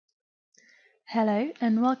Hello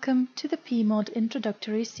and welcome to the PMOD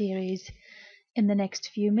introductory series. In the next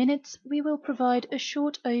few minutes, we will provide a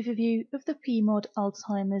short overview of the PMOD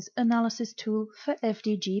Alzheimer's analysis tool for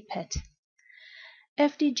FDG PET.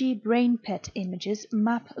 FDG brain PET images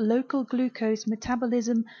map local glucose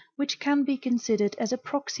metabolism, which can be considered as a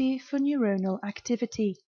proxy for neuronal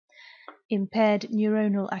activity. Impaired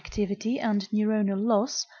neuronal activity and neuronal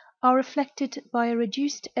loss are reflected by a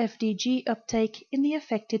reduced FDG uptake in the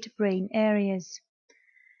affected brain areas.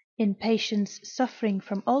 In patients suffering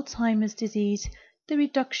from Alzheimer's disease, the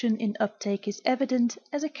reduction in uptake is evident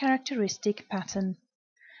as a characteristic pattern.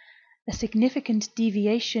 A significant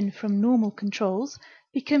deviation from normal controls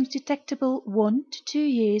becomes detectable 1 to 2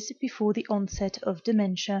 years before the onset of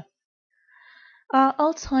dementia. Our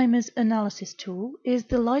Alzheimer's analysis tool is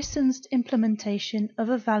the licensed implementation of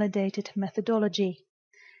a validated methodology.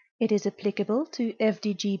 It is applicable to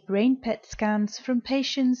FDG brain PET scans from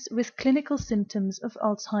patients with clinical symptoms of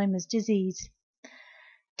Alzheimer's disease.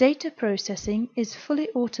 Data processing is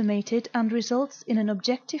fully automated and results in an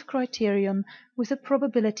objective criterion with a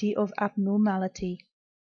probability of abnormality.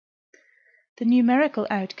 The numerical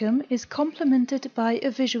outcome is complemented by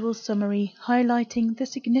a visual summary highlighting the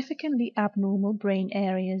significantly abnormal brain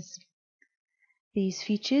areas. These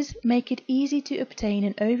features make it easy to obtain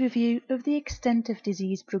an overview of the extent of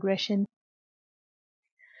disease progression.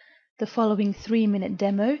 The following 3-minute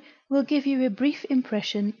demo will give you a brief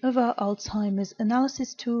impression of our Alzheimer's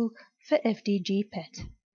analysis tool for FDG PET.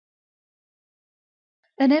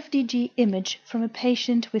 An FDG image from a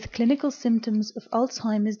patient with clinical symptoms of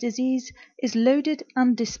Alzheimer's disease is loaded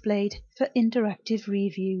and displayed for interactive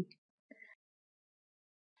review.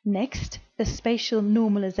 Next, a spatial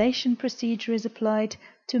normalization procedure is applied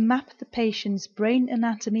to map the patient's brain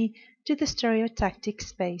anatomy to the stereotactic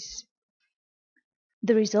space.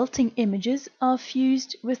 The resulting images are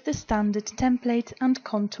fused with the standard template and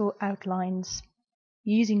contour outlines.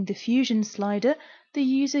 Using the fusion slider, the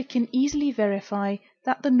user can easily verify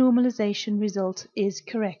that the normalization result is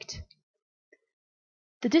correct.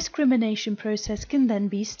 The discrimination process can then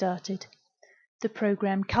be started. The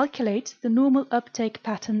program calculates the normal uptake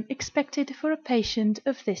pattern expected for a patient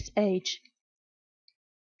of this age.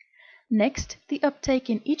 Next, the uptake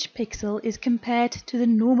in each pixel is compared to the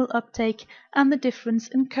normal uptake and the difference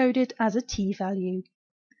encoded as a t-value.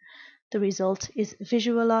 The result is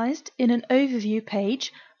visualized in an overview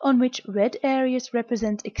page on which red areas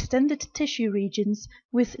represent extended tissue regions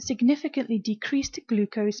with significantly decreased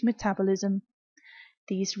glucose metabolism.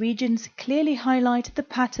 These regions clearly highlight the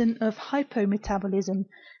pattern of hypometabolism,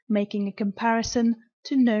 making a comparison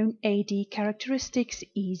to known AD characteristics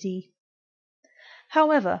easy.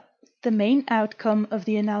 However, the main outcome of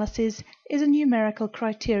the analysis is a numerical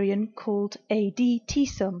criterion called AD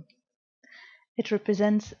T-sum. It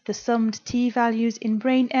represents the summed t-values in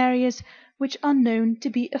brain areas which are known to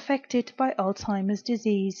be affected by Alzheimer's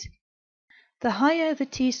disease. The higher the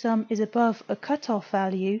t-sum is above a cutoff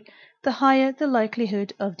value, the higher the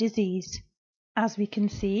likelihood of disease. As we can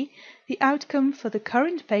see, the outcome for the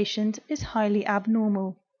current patient is highly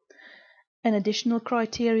abnormal. An additional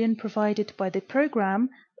criterion provided by the program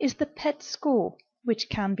is the PET score, which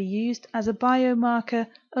can be used as a biomarker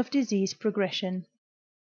of disease progression.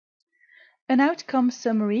 An outcome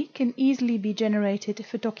summary can easily be generated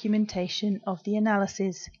for documentation of the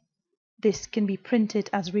analysis. This can be printed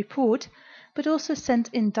as a report, but also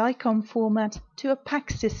sent in DICOM format to a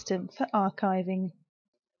PACS system for archiving.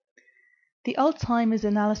 The Alzheimer's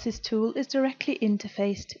analysis tool is directly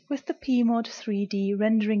interfaced with the PMOD 3D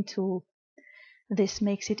rendering tool. This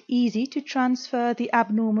makes it easy to transfer the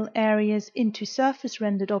abnormal areas into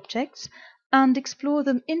surface-rendered objects and explore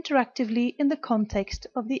them interactively in the context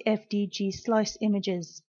of the FDG slice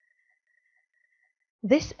images.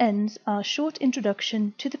 This ends our short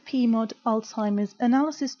introduction to the PMOD Alzheimer's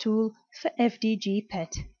analysis tool for FDG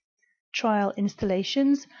PET. Trial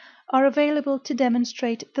installations are available to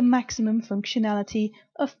demonstrate the maximum functionality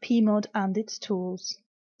of PMOD and its tools.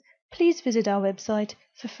 Please visit our website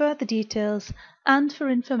for further details and for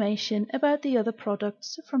information about the other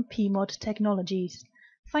products from PMOD Technologies.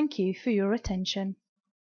 Thank you for your attention.